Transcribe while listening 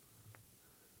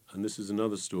And this is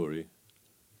another story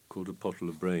called A Pottle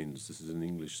of Brains. This is an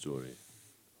English story.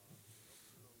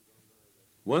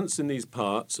 Once in these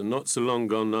parts, and not so long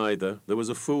gone neither, there was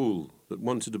a fool that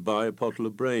wanted to buy a pottle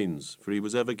of brains, for he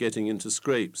was ever getting into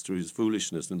scrapes through his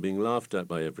foolishness and being laughed at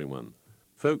by everyone.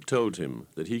 Folk told him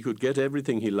that he could get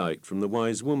everything he liked from the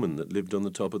wise woman that lived on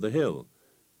the top of the hill,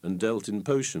 and dealt in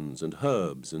potions and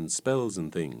herbs and spells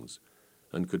and things,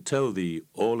 and could tell thee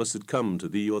all as had come to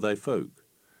thee or thy folk.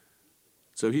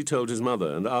 So he told his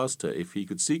mother and asked her if he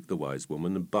could seek the wise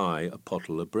woman and buy a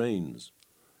pottle of brains.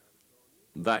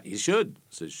 "That he should,"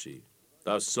 says she.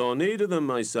 "Thou'st sore need of them,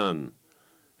 my son.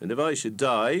 And if I should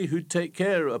die, who'd take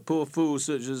care of a poor fool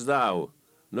such as thou,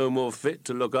 no more fit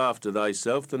to look after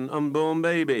thyself than an unborn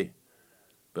baby?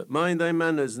 But mind thy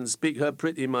manners and speak her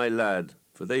pretty, my lad,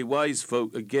 for they wise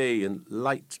folk are gay and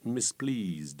light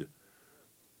mispleased."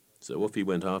 So off he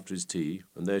went after his tea,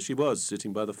 and there she was,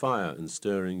 sitting by the fire and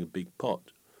stirring a big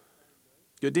pot.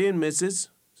 "Good e'en, missus,"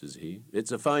 says he.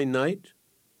 "It's a fine night."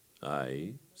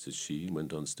 "Aye," says she, and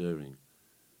went on stirring.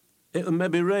 "It'll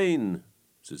maybe rain,"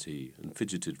 says he, and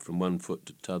fidgeted from one foot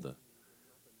to t'other.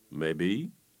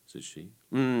 "Maybe," says she.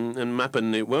 "And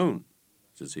mappen it won't,"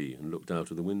 says he, and looked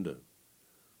out of the window.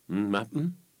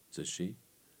 "Mappen?" says she.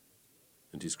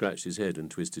 And he scratched his head and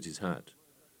twisted his hat.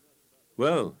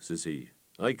 "Well," says he,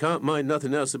 "I can't mind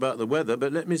nothing else about the weather,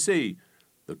 but let me see.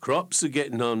 The crops are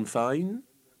getting on fine."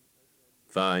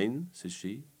 "Fine," says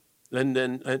she. And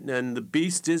the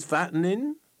beast is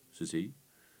fattening?" says he.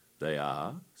 "They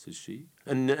are," says she.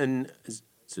 And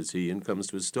says he, and comes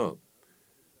to a stop.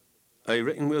 "I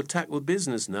reckon we'll tackle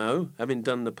business now, having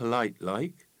done the polite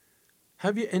like.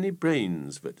 Have you any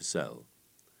brains for to sell?"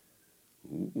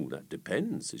 "Ooh, that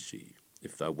depends," says she.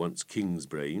 "If thou wants king's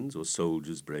brains, or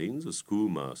soldier's brains, or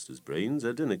schoolmaster's brains,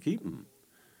 I dinna keep 'em."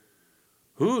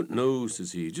 "Hoot, no,"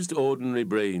 says he, "just ordinary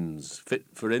brains, fit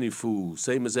for any fool,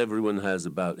 same as everyone has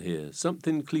about here,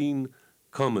 something clean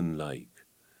common-like."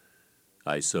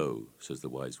 "Aye so," says the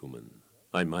wise woman.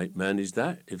 "I might manage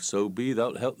that, if so be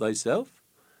thou'lt help thyself."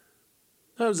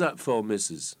 "How's that for,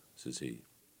 missus?" says he.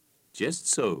 "Just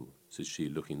so," says she,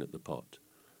 looking at the pot.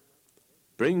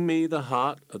 "Bring me the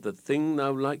heart of the thing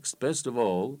thou likest best of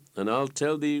all, and I'll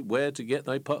tell thee where to get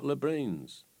thy pottle of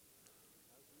brains."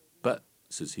 "But,"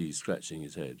 says he, scratching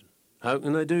his head, "how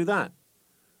can I do that?"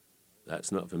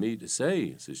 "That's not for me to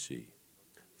say," says she.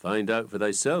 "Find out for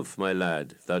thyself, my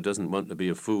lad, if thou doesn't want to be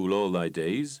a fool all thy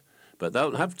days. But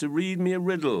thou'lt have to read me a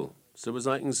riddle, so as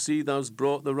I can see thou'st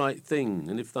brought the right thing,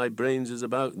 and if thy brains is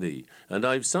about thee. And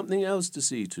I've something else to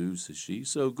see to," says she,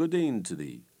 "so good e'en to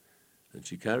thee." And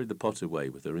she carried the pot away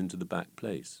with her into the back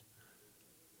place.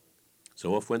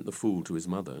 So off went the fool to his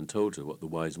mother and told her what the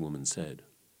wise woman said.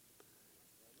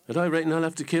 "And I reckon I'll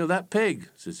have to kill that pig,"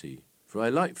 says he, "for I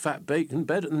like fat bacon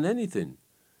better than anything."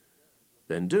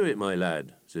 "Then do it, my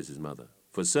lad," says his mother,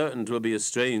 "for certain 'twill be a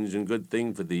strange and good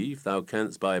thing for thee if thou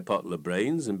canst buy a pottle of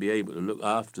brains and be able to look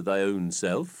after thy own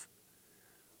self."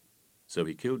 So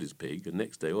he killed his pig, and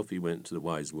next day off he went to the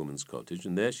wise woman's cottage,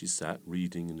 and there she sat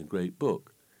reading in a great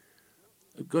book.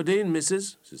 "Good e'en,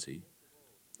 missus," says he.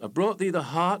 "I brought thee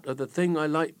the heart of the thing I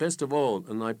like best of all,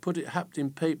 and I put it happed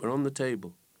in paper on the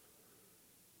table."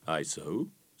 "Aye so,"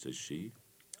 says she,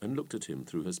 and looked at him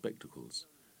through her spectacles.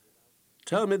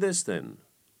 "Tell me this, then,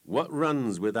 what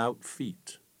runs without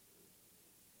feet?"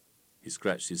 He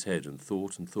scratched his head and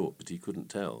thought, but he couldn't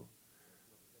tell.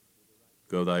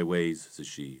 "Go thy ways," says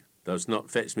she. "Thou'st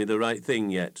not fetched me the right thing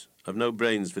yet. I've no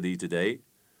brains for thee today."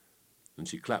 And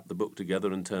she clapped the book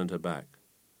together and turned her back.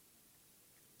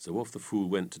 So off the fool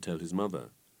went to tell his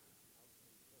mother.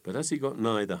 But as he got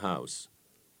nigh the house,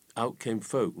 out came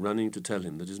folk running to tell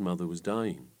him that his mother was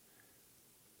dying.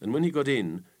 And when he got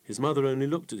in, his mother only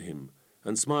looked at him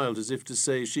and smiled as if to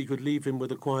say she could leave him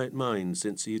with a quiet mind,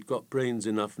 since he had got brains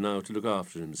enough now to look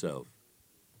after himself.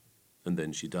 And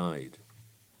then she died.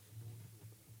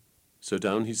 So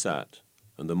down he sat,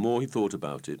 and the more he thought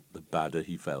about it, the badder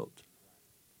he felt.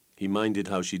 He minded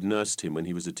how she'd nursed him when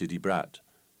he was a tiddy brat,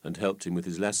 and helped him with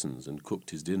his lessons, and cooked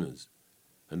his dinners,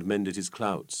 and mended his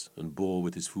clouts, and bore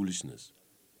with his foolishness.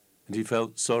 And he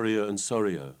felt sorrier and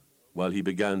sorrier, while he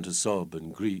began to sob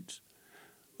and greet.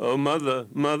 "Oh, mother,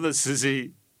 mother," says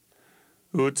he,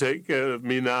 "who'll take care of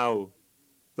me now?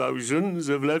 Thou shouldn't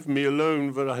have left me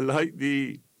alone, for I like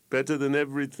thee better than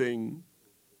everything."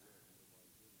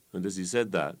 And as he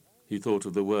said that, he thought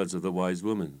of the words of the wise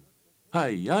woman.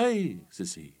 "Aye, aye,"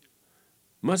 says he,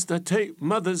 "must I take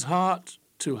mother's heart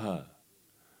to her?"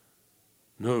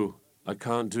 "No, I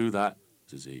can't do that,"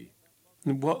 says he.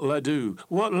 "What'll I do?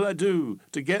 What'll I do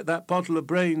to get that pottle of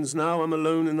brains now I'm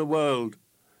alone in the world?"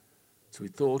 So he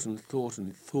thought and thought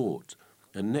and thought,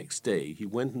 And next day he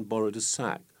went and borrowed a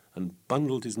sack and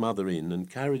bundled his mother in and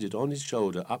carried it on his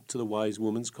shoulder up to the wise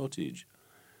woman's cottage.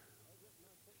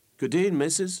 "Good e'en,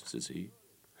 missus," says he.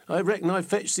 "I reckon I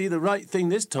fetched thee the right thing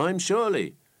this time,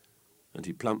 surely." And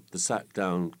he plumped the sack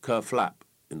down ker-flap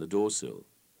in the door-sill.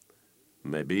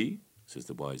 "Maybe," says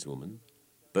the wise woman.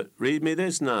 "But read me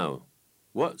this now.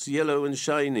 What's yellow and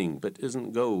shining but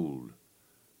isn't gold?"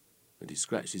 And he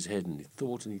scratched his head and he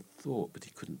thought, but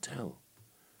he couldn't tell.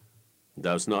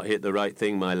 "Thou'st not hit the right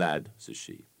thing, my lad," says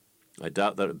she. "I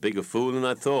doubt thou'rt a bigger fool than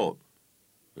I thought,"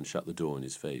 and shut the door in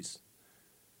his face.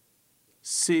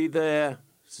 "See there,"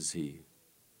 says he,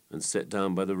 and sat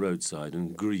down by the roadside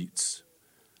and greets.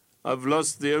 "I've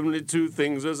lost the only two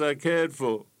things as I cared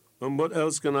for, and what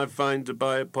else can I find to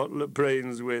buy a pottle of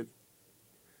brains with?"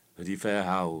 And he fair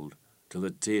howled till the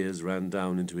tears ran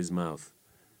down into his mouth.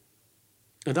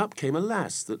 And up came a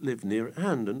lass that lived near at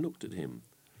hand and looked at him.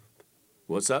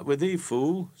 "What's up with thee,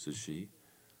 fool?" says she.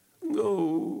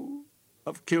 "Oh,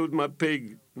 I've killed my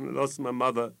pig and lost my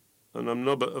mother, and I'm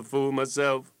nobbut a fool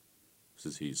myself,"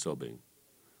 says he, sobbing.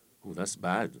 "Oh, that's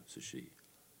bad," says she.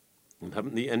 "And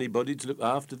haven't thee anybody to look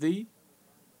after thee?"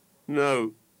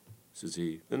 "No," says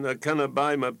he, "and I canna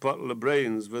buy my pottle of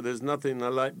brains, for there's nothing I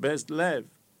like best left."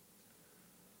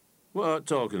 "What art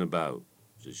talking about?"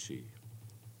 says she.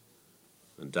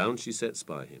 And down she sets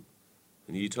by him,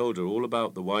 and he told her all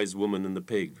about the wise woman and the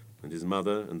pig, and his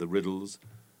mother and the riddles,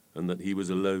 and that he was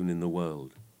alone in the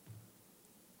world.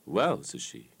 "Well," says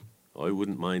she, "I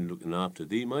wouldn't mind looking after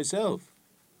thee myself."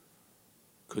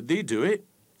 "Could thee do it?"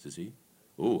 says he.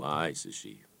 "Oh, aye," says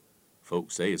she.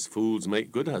 "Folks say as fools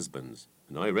make good husbands,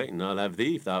 and I reckon I'll have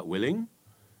thee if thou'rt willing."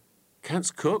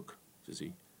 "Canst cook?" says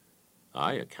he.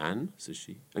 "Aye, I can," says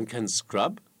she. "And can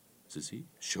scrub?" says he.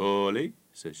 "Surely,"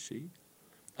 says she.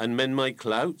 "And mend my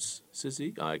clouts?" says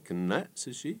he. "I can that,"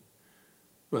 says she.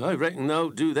 "Well, I reckon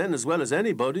thou'lt do then as well as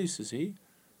anybody," says he.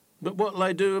 "But what'll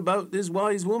I do about this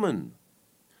wise woman?"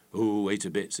 "Oh, wait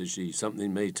a bit," says she.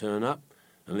 "Something may turn up,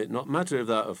 and it not matter if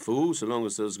thou'rt a fool, so long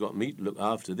as thou's got me to look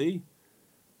after thee."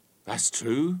 "That's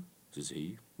true," says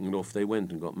he, and off they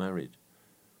went and got married.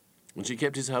 And she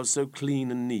kept his house so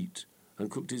clean and neat, and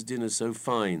cooked his dinner so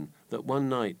fine, that one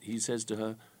night he says to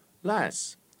her,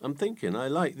 "Lass, I'm thinking I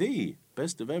like thee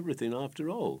best of everything after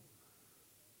all."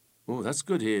 "Oh, that's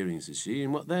good hearing," says she,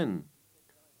 "and what then?"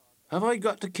 "Have I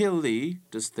got to kill thee,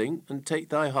 dost think, and take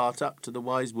thy heart up to the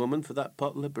wise woman for that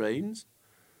pottle of brains?"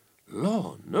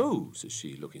 "Law, no," says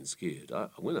she, looking scared. I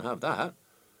wouldn't have that.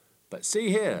 But see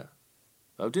here,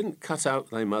 thou didn't cut out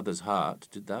thy mother's heart,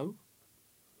 did thou?"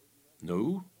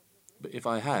 "No, but if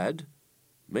I had,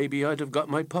 maybe I'd have got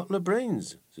my pottle of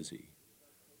brains," says he.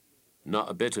 "Not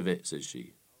a bit of it," says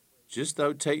she. "Just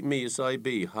thou take me as I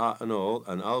be, heart and all,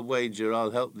 and I'll wager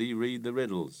I'll help thee read the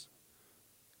riddles."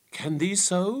 "Can thee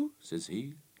so?" says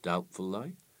he, doubtful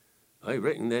like. "I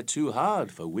reckon they're too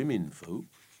hard for women folk."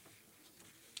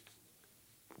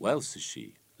 "Well," says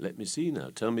she, "let me see now,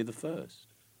 tell me the first."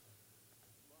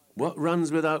 "What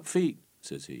runs without feet?"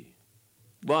 says he.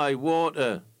 "Why,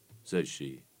 water," says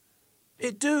she.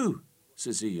 "It do,"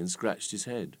 says he, and scratched his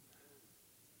head.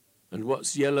 "And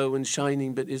what's yellow and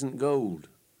shining but isn't gold?"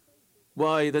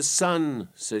 "Why, the sun,"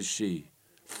 says she.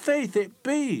 "Faith it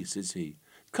be," says he.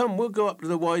 "Come, we'll go up to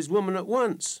the wise woman at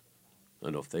once."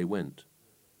 And off they went.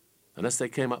 And as they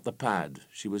came up the pad,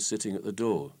 she was sitting at the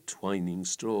door, twining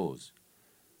straws.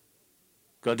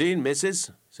 "Good e'en,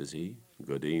 missus," says he.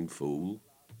 "Good e'en, fool,"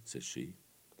 says she.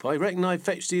 "For I reckon I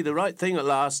fetched thee the right thing at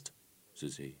last,"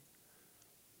 says he.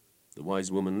 The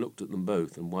wise woman looked at them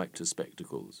both and wiped her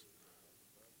spectacles.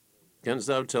 "Canst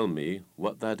thou tell me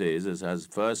what that is as has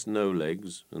first no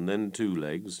legs, and then 2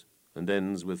 legs, and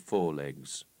ends with 4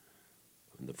 legs?"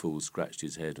 And the fool scratched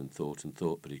his head and thought,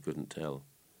 but he couldn't tell.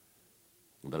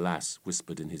 And the lass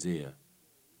whispered in his ear,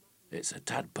 "It's a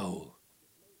tadpole."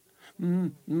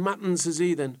 "Mutton," says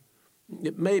he then.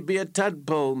 "It may be a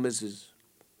tadpole, missus."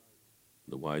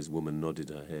 The wise woman nodded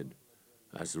her head.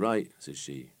 "That's right," says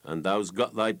she, "and thou's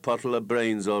got thy pottle of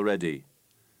brains already."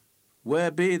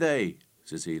 "Where be they?"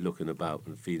 says he, looking about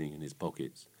and feeling in his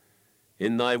pockets.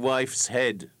 "In thy wife's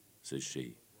head," says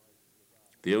she.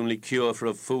 "The only cure for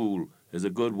a fool is a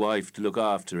good wife to look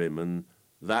after him, and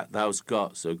that thou'st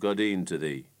got, so good e'en to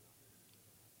thee."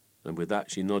 And with that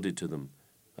she nodded to them,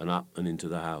 and up and into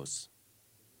the house.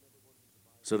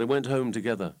 So they went home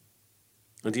together,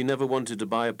 and he never wanted to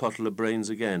buy a pottle of brains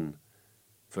again,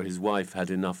 for his wife had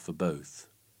enough for both.